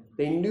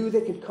 They knew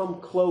they could come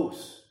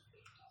close.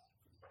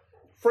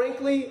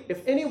 Frankly,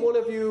 if any one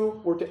of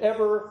you were to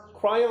ever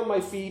cry on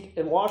my feet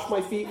and wash my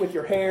feet with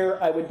your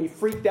hair, I would be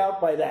freaked out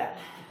by that.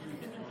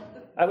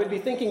 I would be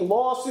thinking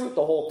lawsuit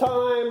the whole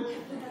time,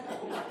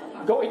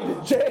 going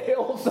to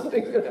jail,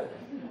 something's going to...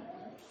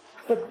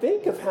 But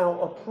think of how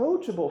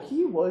approachable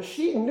he was.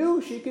 She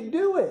knew she could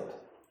do it.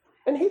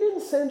 And he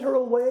didn't send her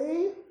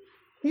away.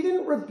 He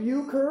didn't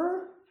rebuke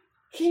her.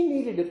 She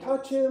needed to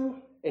touch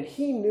him, and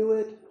he knew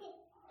it,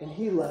 and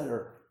he let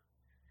her.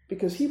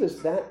 Because he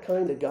was that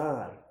kind of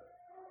guy.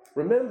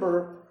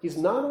 Remember, he's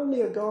not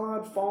only a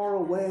God far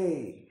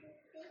away,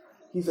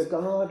 he's a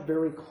God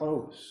very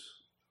close.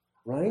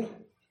 Right?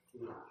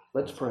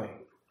 Let's pray.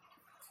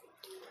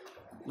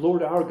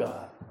 Lord our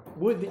God,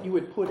 would that you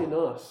would put in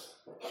us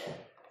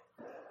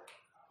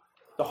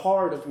the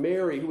heart of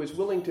Mary, who was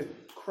willing to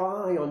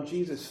cry on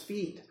Jesus'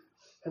 feet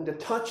and to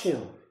touch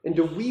him and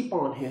to weep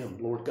on him,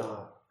 Lord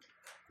God,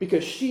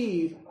 because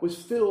she was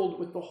filled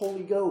with the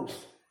Holy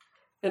Ghost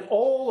and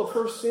all of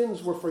her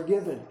sins were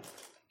forgiven.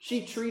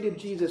 She treated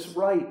Jesus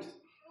right,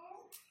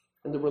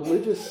 and the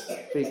religious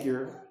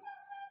figure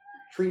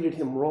treated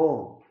him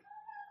wrong.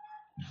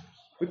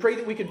 We pray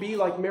that we could be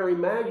like Mary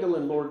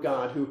Magdalene, Lord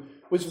God, who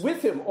was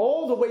with him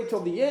all the way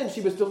till the end.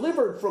 She was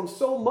delivered from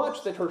so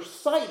much that her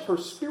sight, her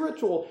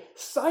spiritual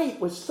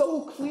sight, was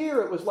so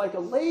clear it was like a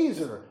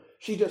laser.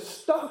 She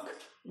just stuck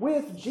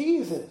with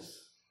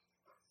Jesus.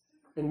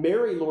 And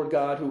Mary, Lord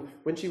God, who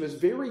when she was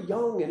very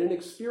young and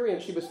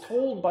inexperienced, she was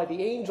told by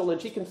the angel, and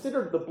she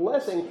considered the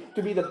blessing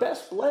to be the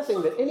best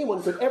blessing that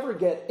anyone could ever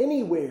get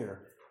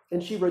anywhere.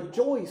 And she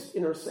rejoiced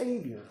in her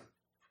Savior.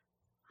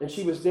 And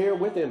she was there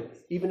with him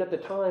even at the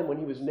time when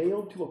he was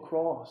nailed to a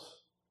cross.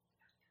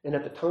 And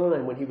at the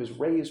time when he was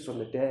raised from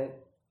the dead.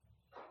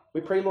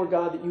 We pray, Lord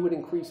God, that you would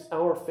increase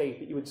our faith,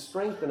 that you would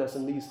strengthen us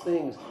in these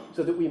things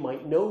so that we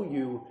might know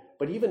you,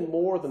 but even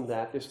more than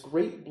that, this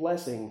great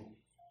blessing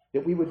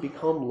that we would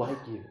become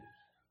like you,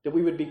 that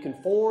we would be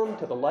conformed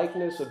to the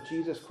likeness of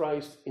Jesus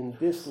Christ in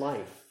this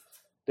life,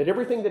 that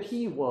everything that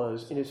he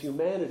was in his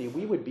humanity,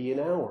 we would be in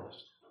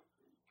ours.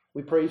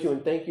 We praise you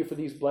and thank you for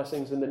these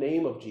blessings in the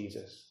name of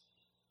Jesus.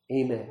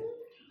 Amen.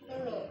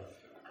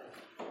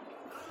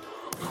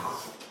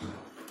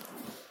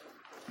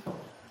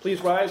 Please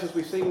rise as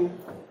we sing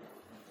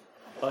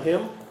a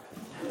hymn.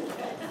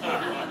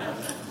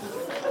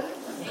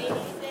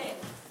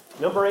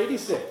 86. Number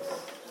 86.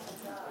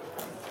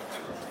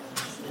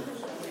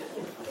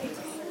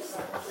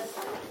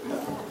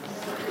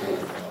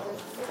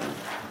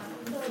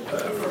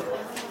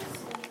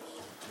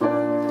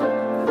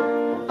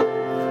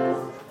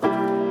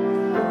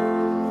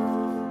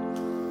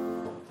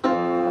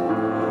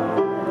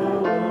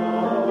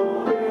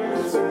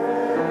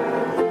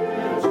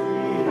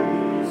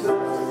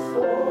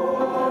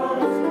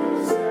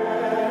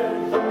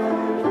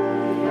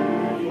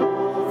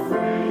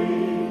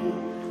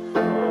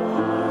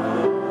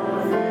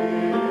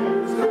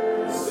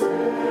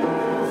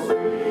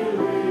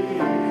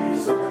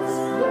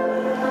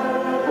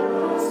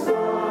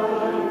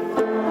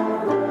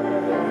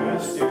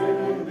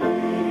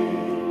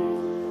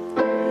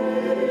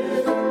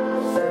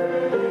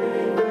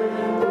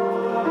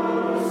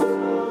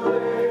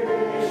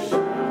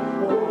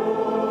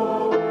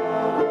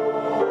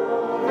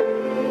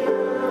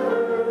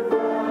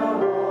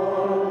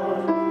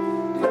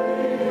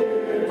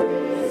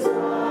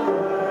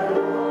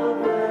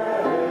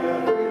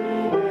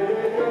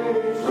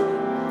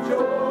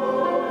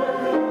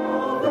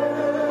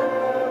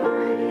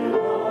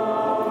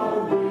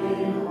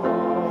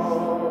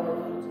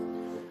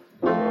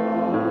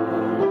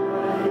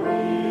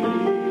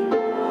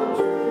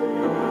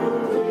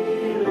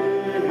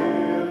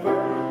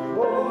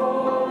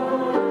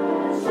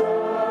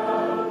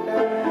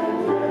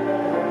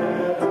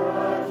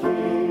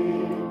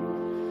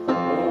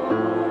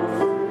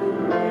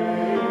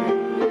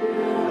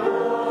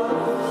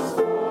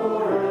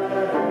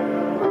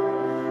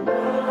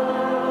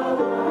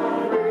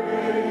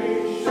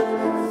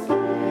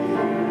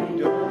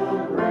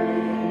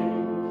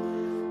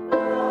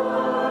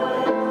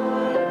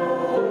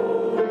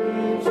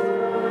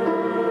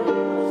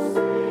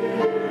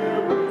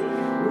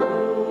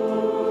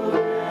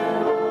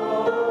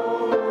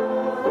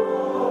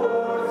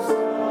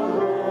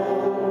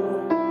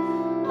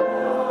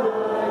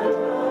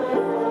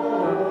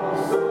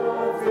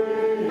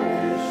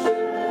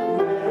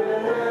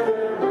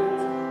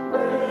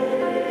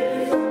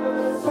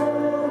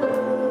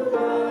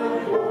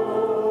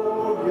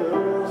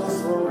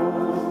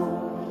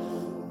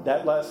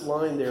 that last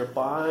line there,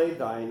 by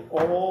thine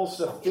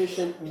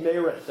all-sufficient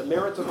merit. The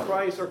merits of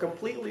Christ are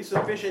completely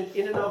sufficient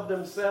in and of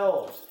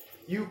themselves.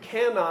 You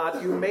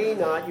cannot, you may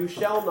not, you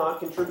shall not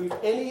contribute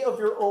any of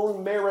your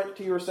own merit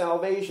to your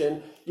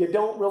salvation. You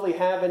don't really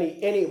have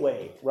any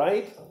anyway,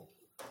 right?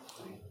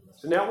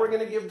 So now we're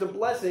going to give the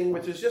blessing,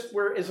 which is just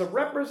where, as a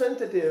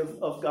representative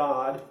of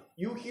God,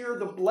 you hear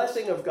the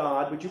blessing of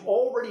God, which you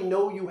already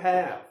know you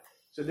have.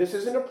 So this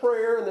isn't a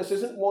prayer, and this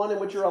isn't one in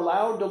which you're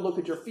allowed to look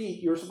at your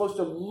feet. You're supposed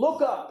to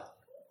look up.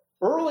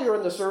 Earlier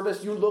in the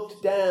service, you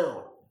looked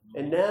down,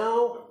 and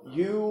now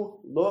you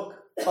look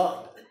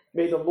up.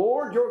 May the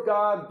Lord your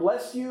God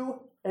bless you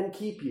and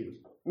keep you.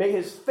 May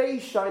his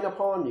face shine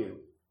upon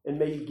you, and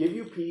may he give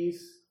you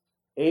peace.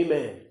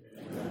 Amen.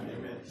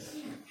 Amen.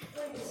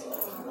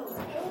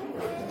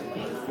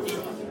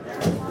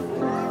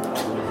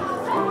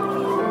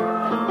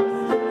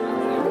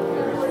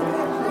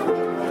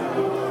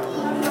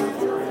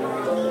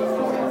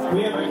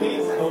 We have a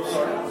cake. Oh,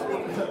 sorry.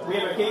 We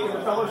have a cake in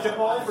the fellowship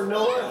hall for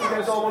Noah. If you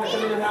guys all want to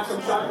come in and have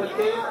some chocolate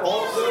cake.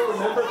 Also,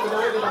 remember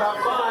tonight at about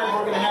 5,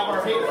 we're going to have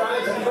our hay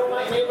rides. If you don't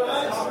like hay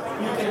rides,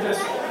 you can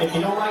just. If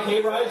you don't like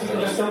hay rides, you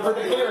can just come for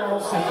the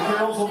carols, and the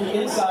carols will be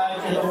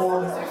inside in the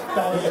Lord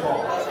fellowship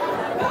hall.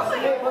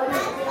 Hey, buddy.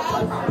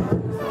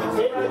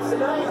 Hay rides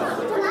tonight.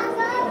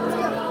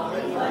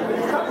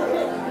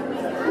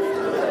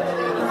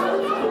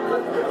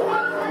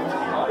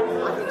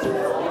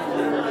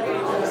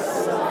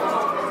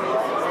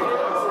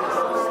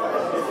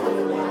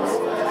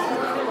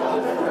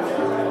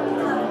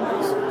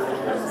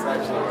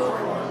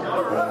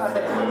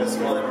 This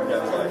one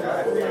because like I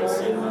haven't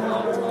seen it in a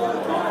long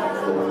time.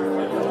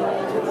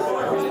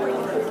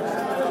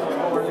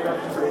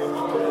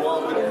 Well,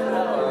 we didn't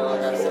know,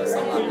 like I said,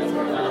 sometimes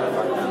we're not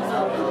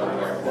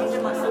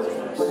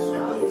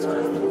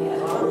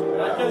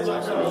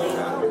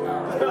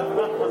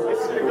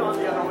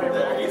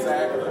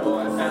Exactly. Well,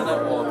 I found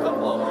out, well, a couple